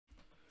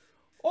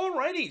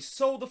Alrighty,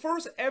 so the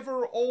first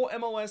ever All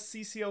MLS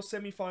CCL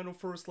Semi Final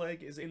first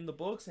leg is in the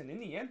books, and in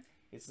the end,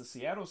 it's the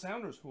Seattle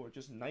Sounders who are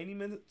just 90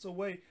 minutes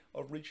away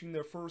of reaching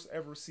their first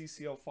ever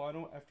CCL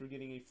Final after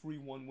getting a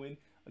 3-1 win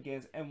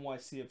against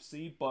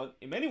NYCFC. But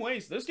in many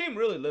ways, this game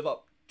really lived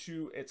up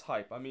to its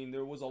hype. I mean,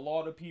 there was a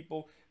lot of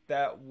people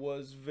that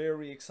was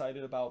very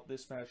excited about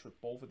this match with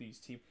both of these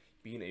teams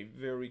being a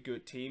very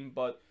good team.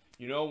 But,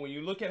 you know, when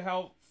you look at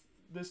how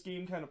this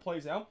game kind of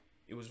plays out,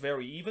 it was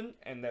very even,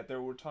 and that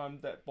there were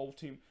times that both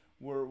teams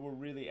were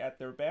really at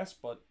their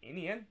best. But in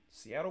the end,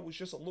 Seattle was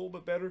just a little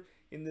bit better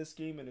in this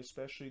game, and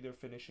especially their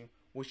finishing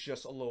was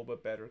just a little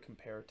bit better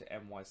compared to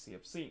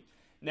NYCFC.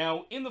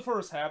 Now, in the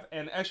first half,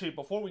 and actually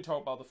before we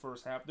talk about the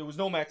first half, there was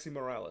no Maxi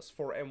Morales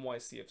for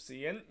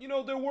NYCFC. And, you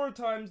know, there were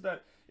times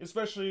that,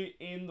 especially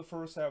in the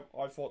first half,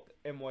 I thought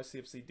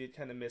NYCFC did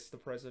kind of miss the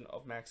presence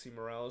of Maxi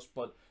Morales.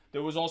 But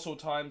there was also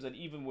times that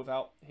even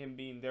without him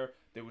being there,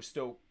 they were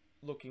still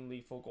looking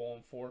lethal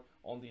going for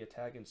on the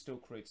attack and still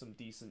create some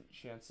decent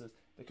chances.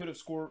 They could have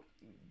scored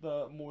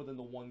the more than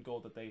the one goal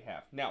that they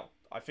have. Now,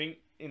 I think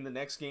in the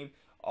next game,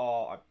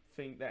 I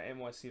think that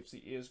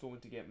NYCFC is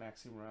going to get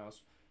Maxi Morales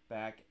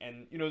back.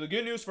 And, you know, the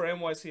good news for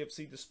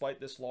NYCFC,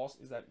 despite this loss,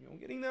 is that, you know,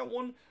 getting that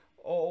one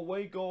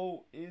away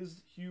goal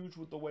is huge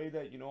with the way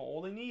that, you know,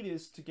 all they need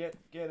is to get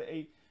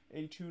a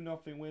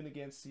 2-0 win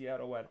against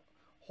Seattle at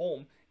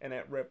home and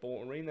at Red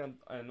Bull Arena,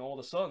 and all of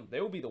a sudden,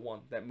 they will be the one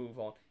that move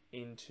on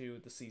into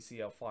the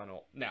CCL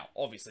final. Now,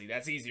 obviously,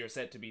 that's easier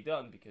said to be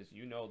done because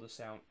you know the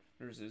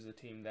Sounders is a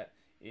team that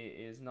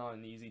is not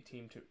an easy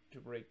team to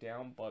break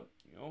down. But,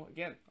 you know,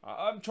 again,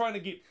 I'm trying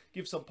to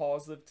give some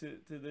positive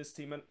to this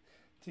team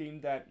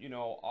that, you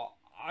know,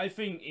 I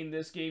think in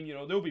this game, you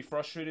know, they'll be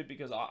frustrated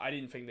because I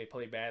didn't think they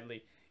played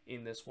badly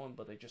in this one,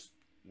 but they just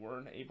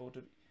weren't able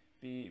to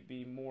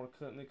be more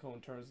clinical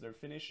in terms of their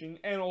finishing.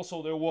 And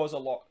also there was a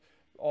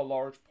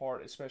large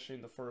part, especially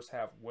in the first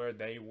half, where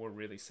they were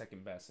really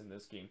second best in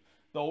this game.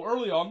 Though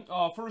early on,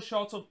 first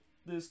shots of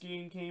this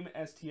game came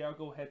as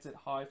Thiago heads it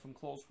high from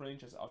close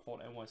range, as I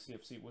thought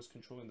NYCFC was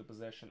controlling the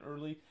possession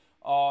early.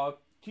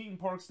 Keaton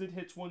Parks did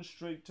hit one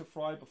straight to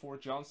Fry before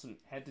Johnson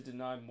had to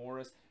deny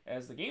Morris,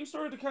 as the game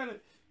started to kind of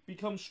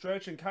become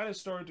stretched and kind of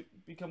started to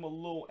become a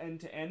little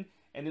end-to-end.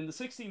 And in the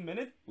 16th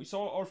minute, we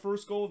saw our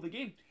first goal of the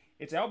game.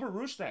 It's Albert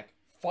Rusnak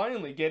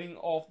finally getting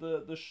off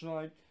the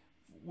schneid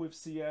with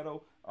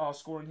Seattle,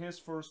 scoring his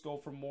first goal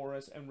for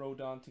Morris and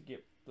Rodon to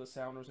get the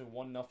Sounders in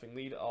 1-0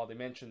 lead. They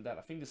mentioned that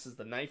I think this is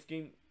the 9th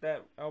game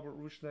that Albert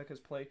Rusnak has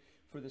played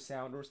for the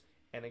Sounders.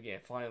 And again,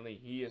 finally,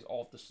 he is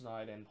off the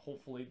schneid, and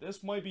hopefully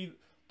this might be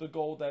the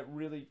goal that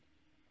really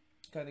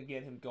kind of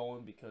get him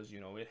going, because, you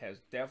know, it has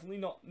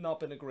definitely not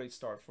been a great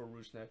start for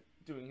Rusnak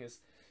doing his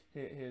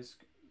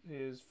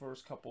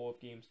first couple of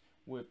games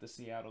with the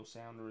Seattle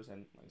Sounders.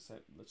 And like I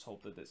said, let's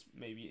hope that this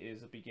maybe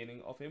is a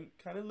beginning of him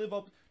kind of live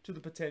up to the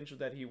potential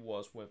that he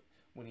was with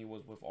when he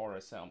was with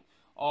RSL.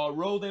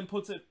 Rowe then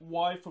puts it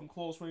wide from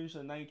close range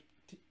in the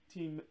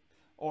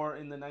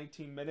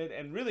 19th minute,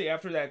 and really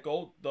after that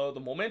goal, the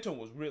momentum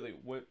was really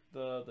with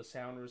the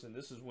Sounders, and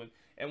this is when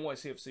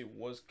NYCFC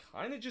was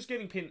kind of just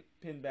getting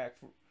pinned back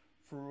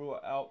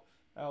throughout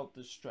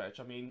the stretch.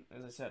 I mean,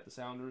 as I said, the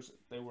Sounders,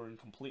 they were in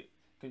complete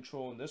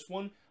control in this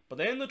one, but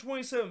then in the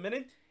 27th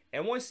minute,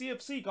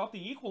 NYCFC got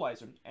the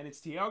equalizer, and it's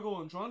Thiago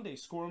Andrade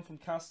scoring from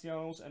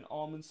Castellanos and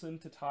Amundsen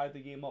to tie the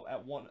game up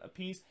at 1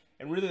 apiece.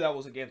 And really, that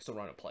was against the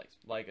run of plays.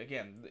 Like,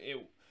 again,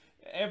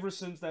 ever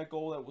since that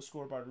goal that was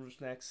scored by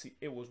Rusnak,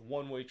 it was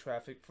one-way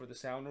traffic for the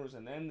Sounders.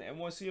 And then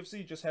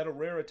NYCFC just had a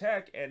rare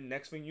attack, and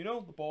next thing you know,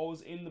 the ball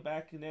was in the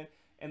back of the net,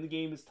 and the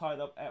game is tied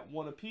up at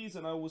 1 apiece.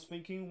 And I was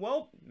thinking,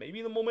 well,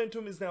 maybe the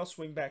momentum is now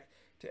swing back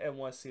to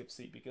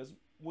NYCFC, because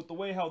with the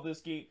way how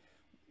this game,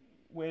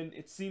 when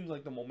it seems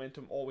like the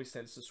momentum always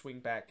tends to swing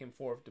back and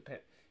forth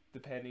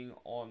depending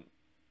on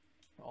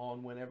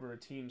whenever a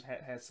team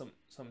has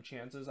some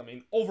chances. I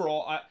mean,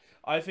 overall,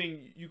 I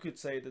think you could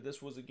say that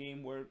this was a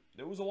game where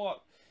there was a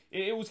lot.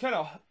 It was kind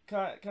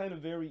of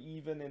very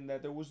even, in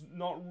that there was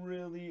not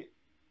really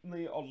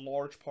a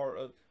large part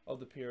of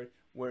the period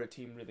where a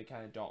team really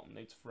kind of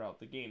dominates throughout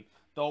the game.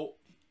 Though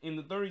in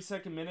the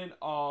 32nd minute,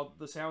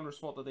 the Sounders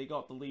thought that they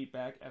got the lead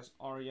back as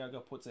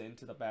Arriaga puts it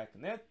into the back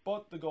of the net,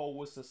 but the goal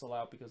was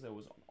disallowed because there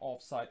was an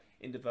offside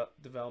in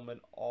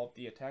development of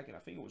the attack, and I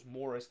think it was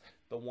Morris,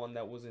 the one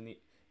that was in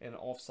an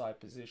offside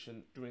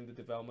position during the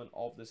development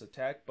of this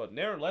attack. But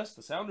nevertheless,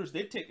 the Sounders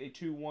did take a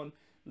 2-1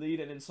 lead,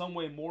 and in some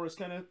way Morris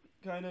kind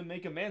of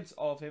make amends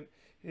of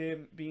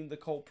him being the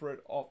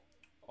culprit of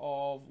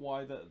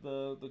why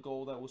the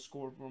goal that was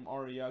scored from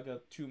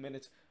Arriaga 2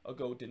 minutes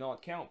ago did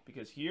not count,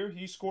 because here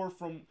he scored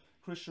from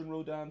Christian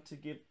Rodon to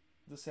give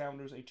the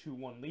Sounders a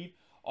 2-1 lead.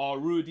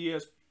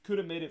 Ruidíaz could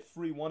have made it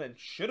 3-1 and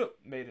should have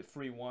made it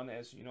 3-1,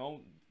 as you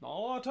know, not a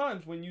lot of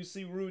times when you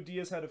see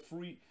Ruidíaz had a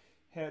free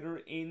header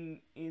in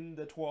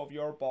the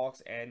 12-yard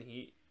box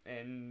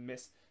and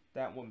missed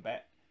that one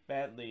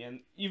badly. And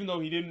even though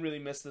he didn't really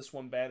miss this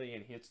one badly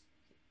and hits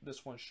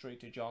this one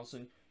straight to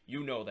Johnson,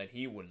 you know that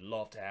he would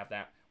love to have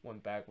that one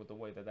back, with the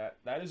way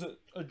that is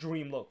a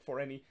dream look for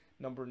any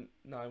number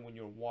 9 when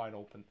you're wide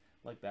open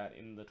like that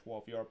in the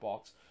 12-yard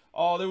box.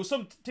 There was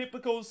some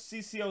typical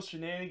CCL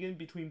shenanigans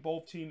between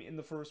both teams in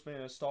the first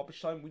minute of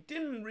stoppage time. We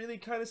didn't really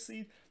kind of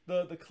see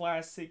the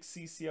classic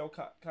CCL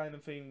kind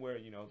of thing where,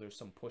 you know, there's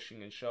some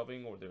pushing and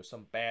shoving or there's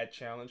some bad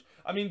challenge.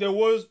 I mean, there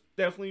was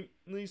definitely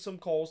some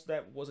calls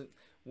that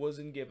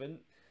wasn't given.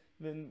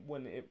 Then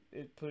when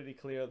it pretty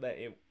clear that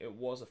it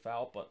was a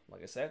foul, but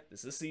like I said,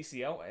 this is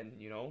CCL, and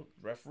you know,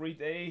 referee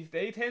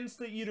they tends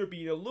to either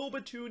be a little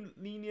bit too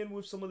lenient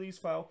with some of these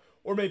foul,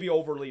 or maybe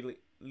overly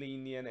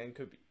lenient and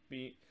could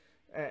be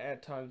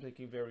at times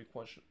making very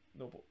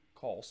questionable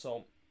calls.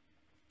 So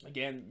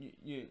again,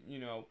 you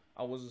know,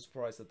 I wasn't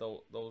surprised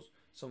that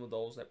some of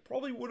those that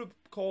probably would have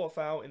called a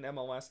foul in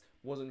MLS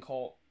wasn't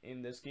called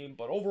in this game.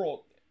 But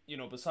overall, you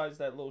know, besides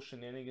that little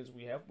shenanigans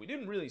we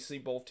didn't really see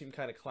both teams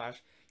kind of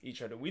clash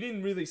each other. We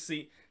didn't really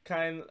see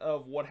kind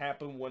of what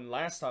happened when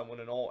last time when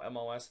an all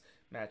MLS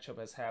matchup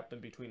has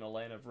happened between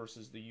Atlanta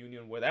versus the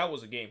Union, where that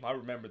was a game. I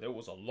remember there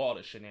was a lot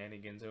of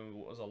shenanigans and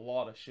it was a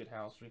lot of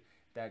shithousery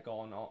that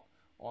gone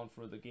on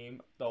for the game.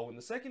 Though in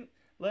the second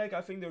leg,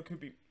 I think there could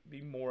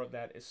be more of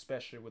that,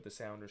 especially with the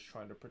Sounders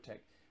trying to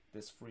protect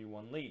this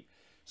 3-1 lead.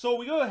 So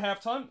we go to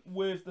halftime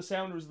with the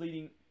Sounders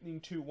leading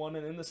 2-1,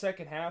 and in the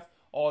second half,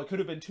 it could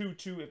have been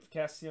 2-2 if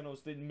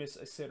Castellanos didn't miss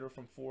a sitter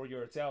from 4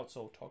 yards out.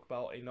 So talk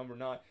about a number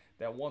 9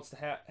 that wants to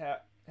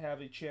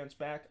have a chance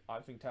back. I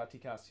think Tati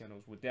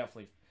Castellanos would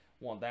definitely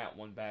want that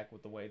one back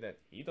with the way that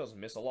he doesn't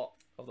miss a lot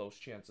of those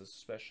chances,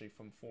 especially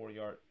from 4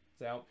 yards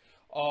out.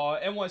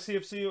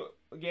 NYCFC,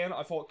 again,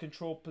 I thought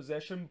controlled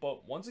possession,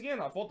 but once again,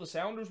 I thought the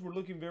Sounders were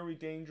looking very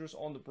dangerous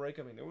on the break.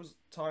 I mean, there was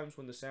times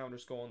when the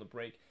Sounders go on the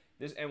break.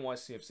 This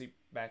NYCFC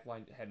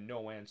backline had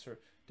no answer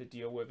to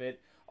deal with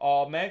it.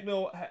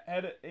 Magno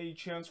had a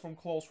chance from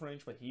close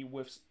range, but he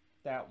whiffs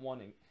that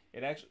one. And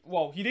it actually,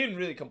 well, he didn't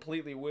really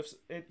completely whiff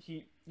it.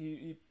 He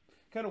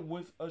kind of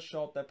whiffed a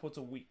shot that puts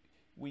a weak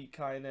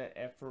kind of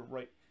effort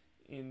right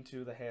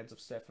into the hands of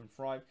Stefan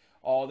Fry.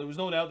 There was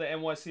no doubt that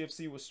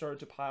NYCFC was starting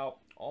to pile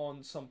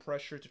on some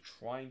pressure to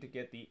trying to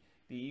get the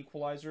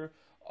equalizer.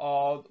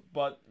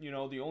 But, you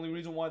know, the only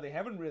reason why they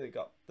haven't really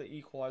got the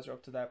equalizer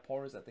up to that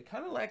part is that they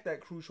kind of lack that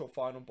crucial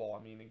final ball.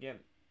 I mean, again,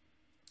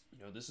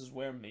 you know, this is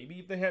where maybe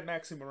if they had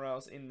Maxi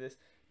Morales in this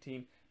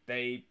team,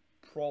 they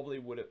probably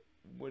would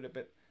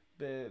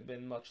have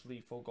been much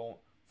lethal going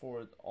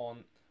forward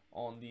on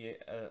the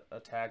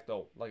attack.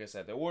 Though, like I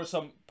said, there were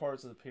some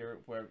parts of the period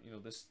where, you know,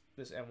 this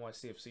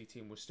NYCFC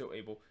team was still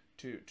able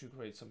to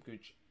create some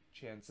good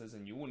chances,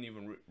 and you wouldn't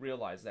even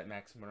realize that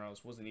Maxi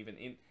Morales wasn't even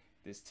in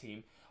this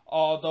team.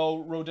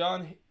 Though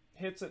Rodon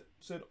hits it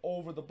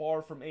over the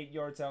bar from 8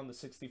 yards out in the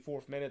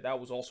 64th minute. That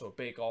was also a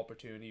big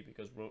opportunity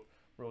because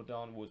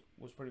Rodon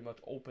was pretty much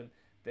open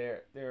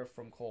there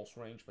from close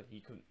range, but he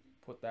couldn't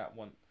put that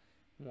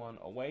one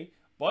away.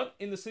 But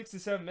in the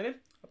 67th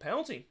minute, a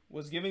penalty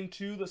was given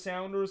to the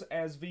Sounders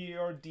as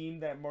VAR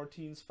deemed that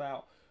Martins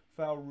foul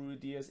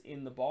Ruidíaz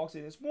in the box.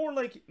 And it's more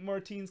like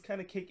Martins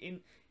kind of kick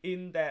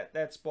in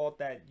that spot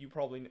that you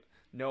probably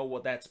know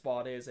what that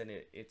spot is, and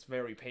it's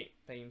very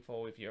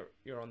painful if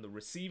you're on the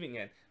receiving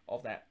end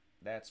of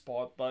that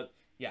spot. But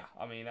yeah,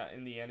 I mean,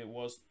 in the end, it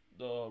was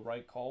the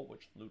right call,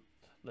 which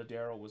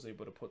Ladero was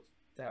able to put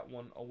that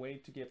one away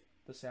to give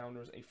the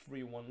Sounders a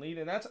 3-1 lead.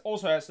 And that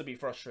also has to be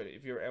frustrating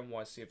if you're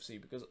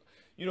NYCFC, because,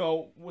 you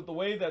know, with the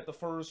way that the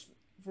first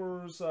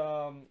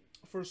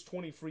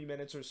 23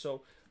 minutes or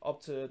so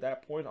up to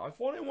that point, I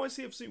thought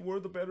NYCFC were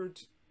the better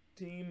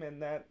team,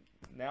 and that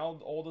now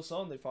all of a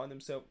sudden they find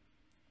themselves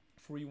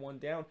 3-1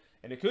 down,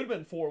 and it could have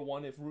been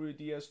 4-1 if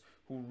Ruidíaz,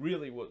 who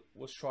really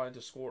was trying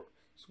to score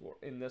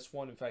in this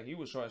one. In fact, he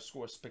was trying to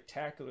score a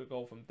spectacular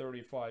goal from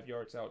 35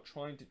 yards out,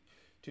 trying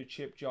to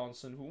chip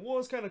Johnson, who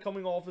was kind of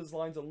coming off his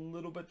lines a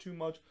little bit too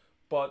much,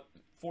 but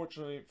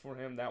fortunately for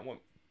him, that one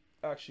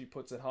actually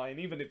puts it high. And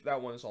even if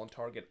that one is on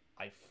target,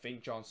 I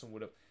think Johnson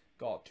would have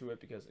got to it,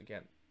 because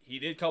again, he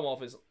did come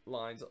off his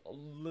lines a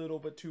little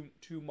bit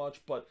too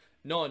much, but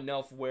not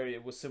enough where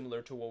it was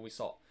similar to what we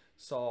saw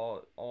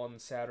on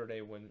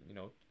Saturday when, you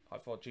know, I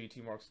thought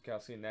JT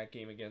Markowski in that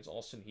game against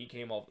Austin, he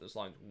came off his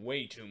lines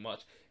way too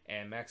much,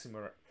 and Maxi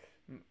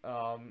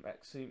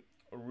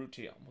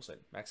Urruti, I almost said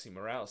Maxi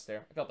Morales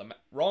there. I got the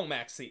wrong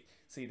Maxi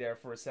there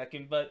for a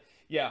second, but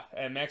yeah,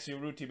 and Maxi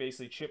Urruti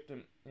basically chipped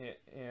him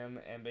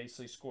and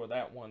basically scored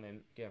that one.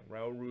 And again,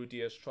 Raul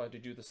Ruidíaz tried to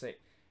do the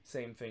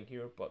same thing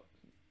here, but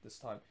this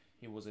time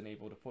he wasn't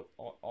able to put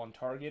on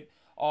target.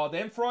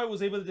 Then Fry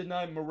was able to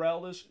deny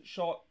Morales'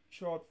 shot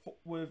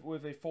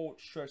with a full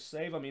stretch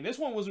save. I mean, this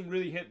one wasn't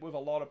really hit with a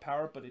lot of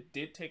power, but it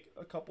did take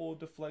a couple of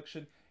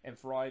deflection, and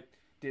Fry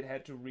did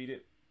had to read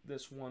it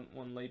this one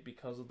late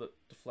because of the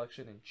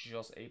deflection, and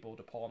just able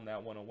to palm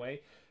that one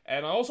away.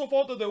 And I also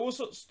thought that there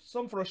was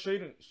some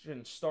frustration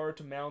started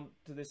to mount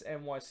to this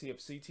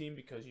NYCFC team,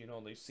 because, you know,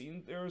 they've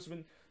seen there's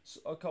been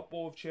a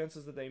couple of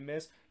chances that they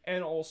missed,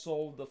 and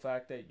also the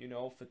fact that, you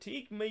know,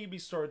 fatigue maybe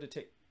started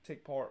to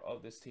take part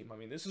of this team. I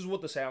mean, this is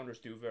what the Sounders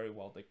do very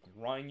well. They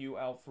grind you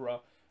out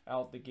throughout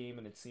the game,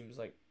 and it seems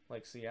like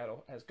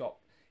Seattle has got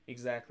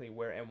exactly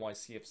where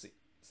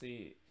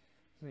NYCFC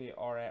they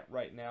are at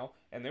right now.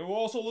 And they were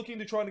also looking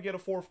to try to get a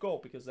fourth goal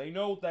because they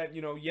know that,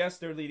 you know, yes,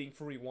 they're leading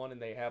 3-1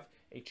 and they have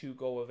a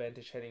 2-goal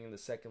advantage heading in the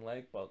second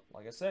leg. But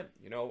like I said,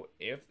 you know,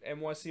 if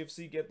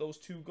NYCFC get those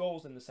 2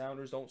 goals and the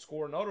Sounders don't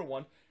score another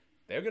one,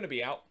 they're going to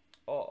be out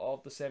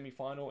of the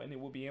semifinal, and it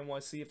will be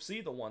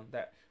NYCFC the one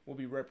that will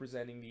be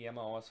representing the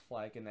MLS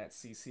flag in that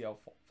CCL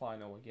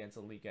final against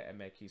a Liga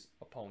MX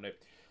opponent.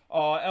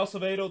 El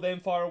Salvador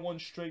then fired one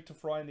straight to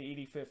Fry in the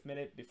 85th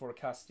minute before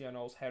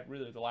Castellanos had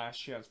really the last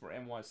chance for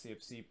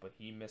NYCFC, but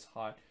he missed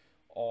high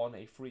on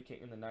a free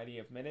kick in the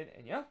 90th minute.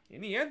 And yeah, in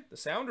the end, the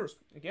Sounders,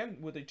 again,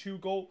 with a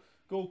 2-goal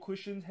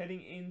cushion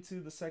heading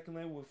into the second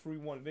leg with a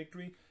 3-1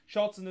 victory.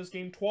 Shots in this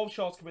game, 12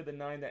 shots compared to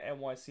 9 that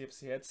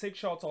NYCFC had, 6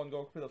 shots on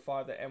goal compared to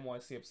 5 that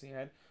NYCFC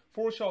had,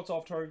 4 shots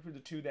off target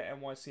compared to 2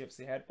 that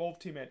NYCFC had. Both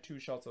teams had 2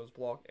 shots that was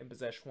blocked, and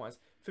possession-wise,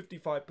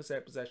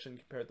 55% possession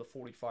compared to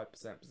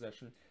 45%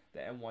 possession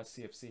that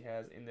NYCFC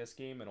has in this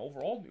game. And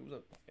overall, it was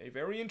a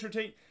very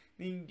entertaining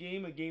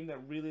game, a game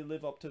that really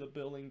lived up to the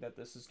billing that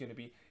this is going to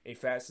be a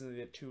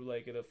fascinating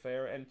 2-legged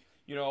affair. And,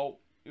 you know,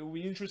 it will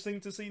be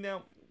interesting to see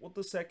now what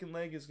the second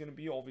leg is going to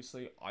be.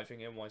 Obviously, I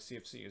think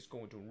NYCFC is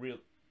going to really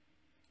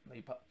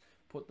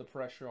put the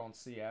pressure on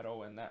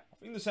Seattle, and that I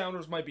think the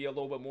Sounders might be a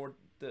little bit more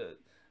the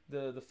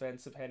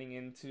defensive heading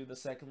into the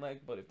second leg.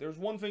 But if there's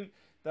one thing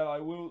that I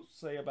will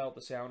say about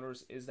the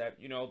Sounders is that,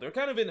 you know, they're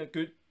kind of in a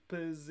good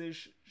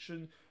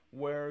position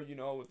where, you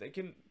know, they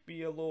can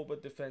be a little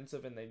bit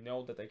defensive and they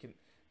know that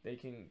they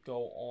can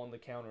go on the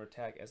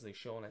counterattack as they've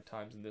shown at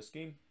times in this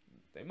game.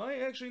 They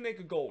might actually make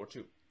a goal or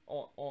two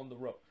on the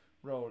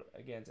road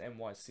against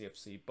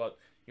NYCFC. But,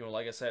 you know,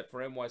 like I said,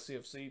 for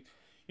NYCFC,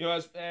 you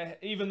know,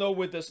 even though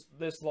with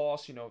this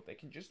loss, you know, they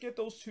can just get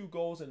those 2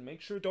 goals and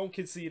make sure don't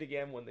concede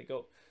again when they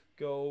go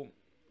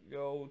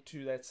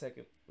to that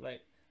second leg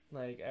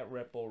at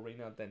Red Bull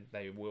Arena. Then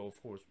they will,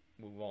 of course,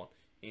 move on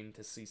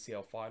into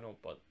CCL final.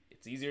 But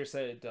it's easier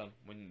said than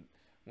done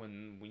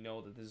when we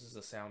know that this is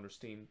a Sounders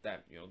team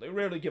that, you know, they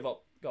rarely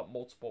got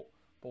multiple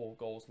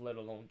goals, let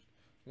alone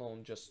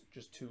just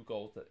 2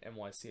 goals that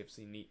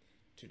NYCFC need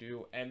to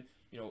do. And,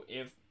 you know,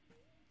 if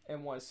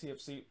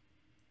NYCFC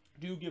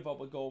do give up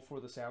a goal for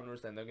the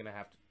Sounders, then they're going to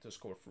have to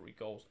score 3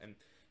 goals and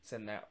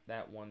send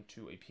that one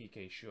to a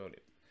PK shootout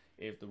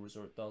if the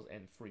result does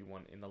end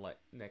 3-1 in the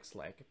next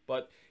leg.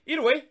 But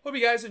either way, hope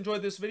you guys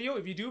enjoyed this video.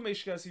 If you do, make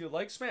sure you guys hit a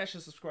like, smash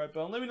the subscribe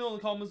button. Let me know in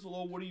the comments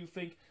below what do you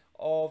think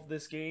of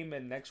this game.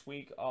 And next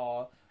week,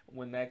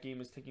 when that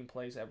game is taking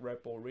place at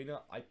Red Bull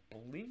Arena, I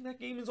believe that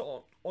game is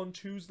on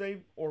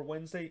Tuesday or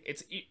Wednesday.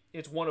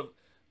 It's one of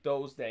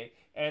those days.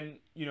 And,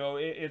 you know,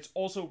 it's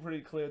also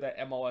pretty clear that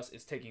MLS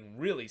is taking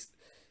really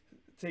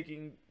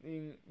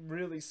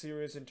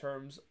serious in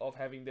terms of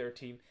having their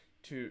team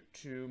to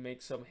make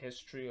some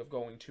history of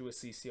going to a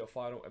CCL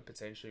final and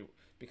potentially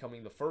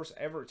becoming the first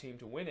ever team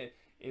to win it.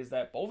 Is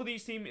that both of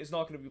these teams is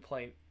not going to be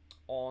playing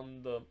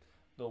on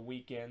the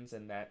weekends,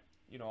 and that,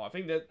 you know, I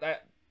think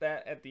that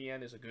at the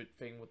end is a good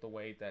thing with the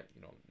way that,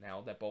 you know,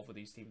 now that both of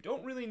these teams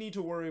don't really need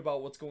to worry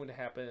about what's going to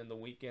happen in the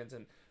weekends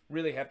and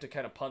really have to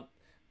kind of punt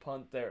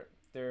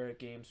their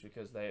games,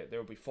 because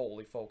they'll be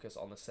fully focused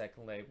on the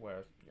second leg,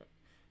 where, you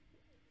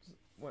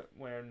know,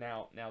 where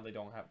now they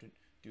don't have to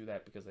do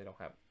that because they don't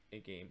have a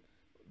game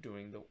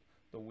during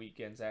the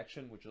weekend's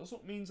action, which also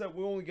means that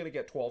we're only going to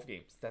get 12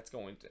 games. That's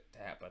going to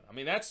happen. I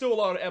mean, that's still a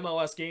lot of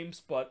MLS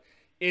games, but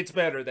it's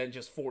better than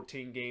just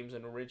 14 games.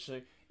 And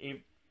originally,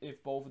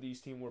 if both of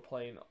these teams were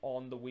playing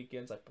on the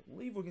weekends, I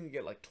believe we're going to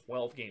get like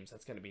 12 games.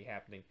 That's going to be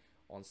happening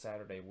on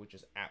Saturday, which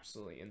is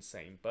absolutely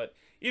insane. But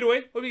either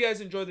way, hope you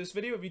guys enjoyed this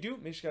video. If you do,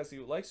 make sure you guys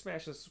leave a like,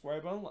 smash the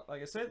subscribe button.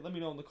 Like I said, let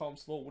me know in the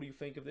comments below what do you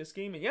think of this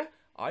game. And yeah,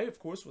 I, of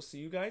course, will see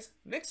you guys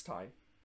next time.